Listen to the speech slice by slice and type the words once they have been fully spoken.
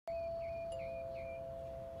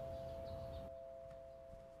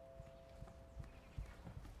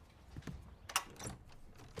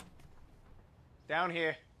Down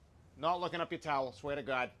here. Not looking up your towel, swear to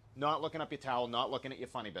God. Not looking up your towel, not looking at your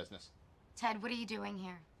funny business. Ted, what are you doing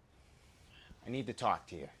here? I need to talk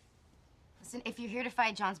to you. Listen, if you're here to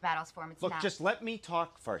fight John's battles for him, it's Look, not. just let me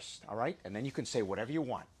talk first, all right? And then you can say whatever you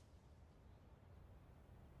want.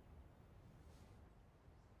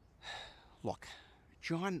 Look,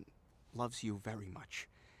 John loves you very much.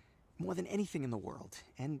 More than anything in the world.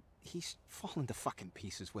 And he's fallen to fucking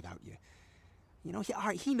pieces without you. You know, all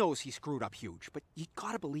right, he knows he screwed up huge, but you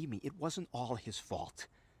gotta believe me, it wasn't all his fault.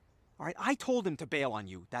 All right, I told him to bail on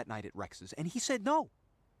you that night at Rex's, and he said no.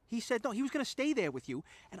 He said no, he was gonna stay there with you,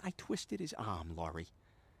 and I twisted his arm, Laurie.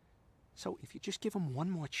 So if you just give him one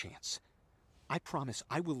more chance, I promise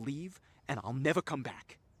I will leave, and I'll never come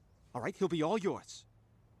back. All right, he'll be all yours.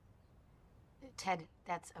 Ted,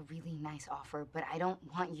 that's a really nice offer, but I don't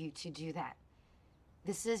want you to do that.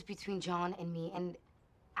 This is between John and me, and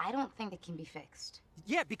I don't think it can be fixed.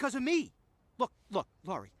 Yeah, because of me. Look,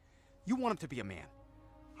 Laurie, you want him to be a man.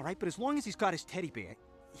 All right, but as long as he's got his teddy bear,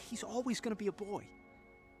 he's always gonna be a boy.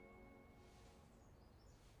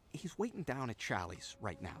 He's waiting down at Charlie's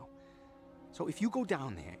right now. So if you go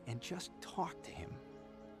down there and just talk to him,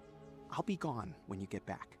 I'll be gone when you get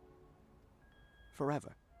back.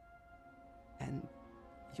 Forever. And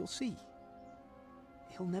you'll see.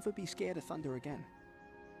 He'll never be scared of thunder again.